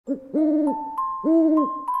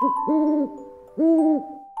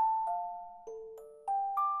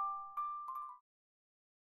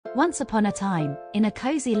Once upon a time, in a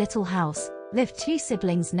cozy little house, lived two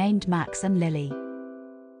siblings named Max and Lily.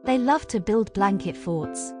 They loved to build blanket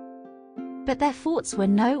forts. But their forts were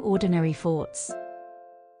no ordinary forts.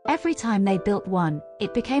 Every time they built one,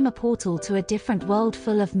 it became a portal to a different world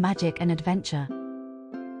full of magic and adventure.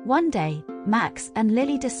 One day, Max and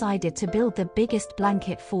Lily decided to build the biggest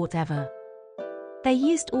blanket fort ever. They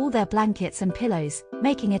used all their blankets and pillows,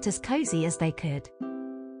 making it as cozy as they could.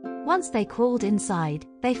 Once they crawled inside,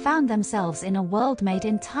 they found themselves in a world made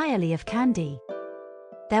entirely of candy.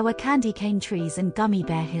 There were candy cane trees and gummy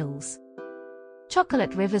bear hills.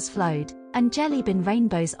 Chocolate rivers flowed, and jelly bean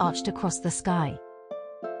rainbows arched across the sky.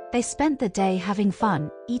 They spent the day having fun,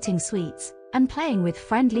 eating sweets, and playing with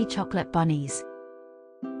friendly chocolate bunnies.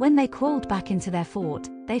 When they crawled back into their fort,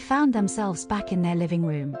 they found themselves back in their living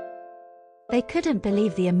room. They couldn't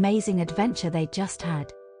believe the amazing adventure they'd just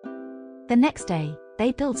had. The next day,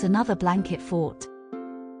 they built another blanket fort.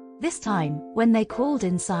 This time, when they crawled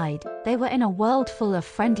inside, they were in a world full of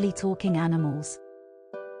friendly talking animals.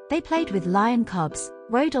 They played with lion cubs,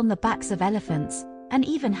 rode on the backs of elephants, and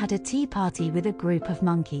even had a tea party with a group of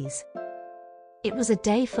monkeys. It was a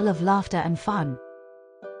day full of laughter and fun.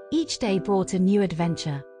 Each day brought a new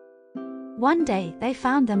adventure. One day, they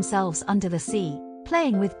found themselves under the sea,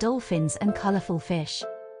 playing with dolphins and colorful fish.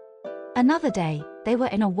 Another day, they were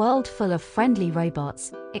in a world full of friendly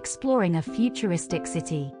robots, exploring a futuristic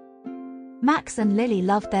city. Max and Lily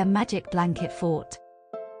loved their magic blanket fort.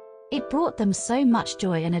 It brought them so much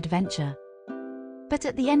joy and adventure. But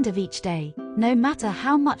at the end of each day, no matter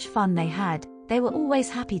how much fun they had, they were always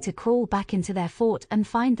happy to crawl back into their fort and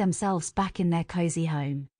find themselves back in their cozy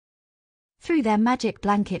home. Through their magic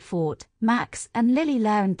blanket fort, Max and Lily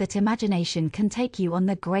learned that imagination can take you on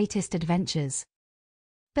the greatest adventures.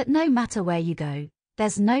 But no matter where you go,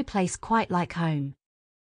 there's no place quite like home.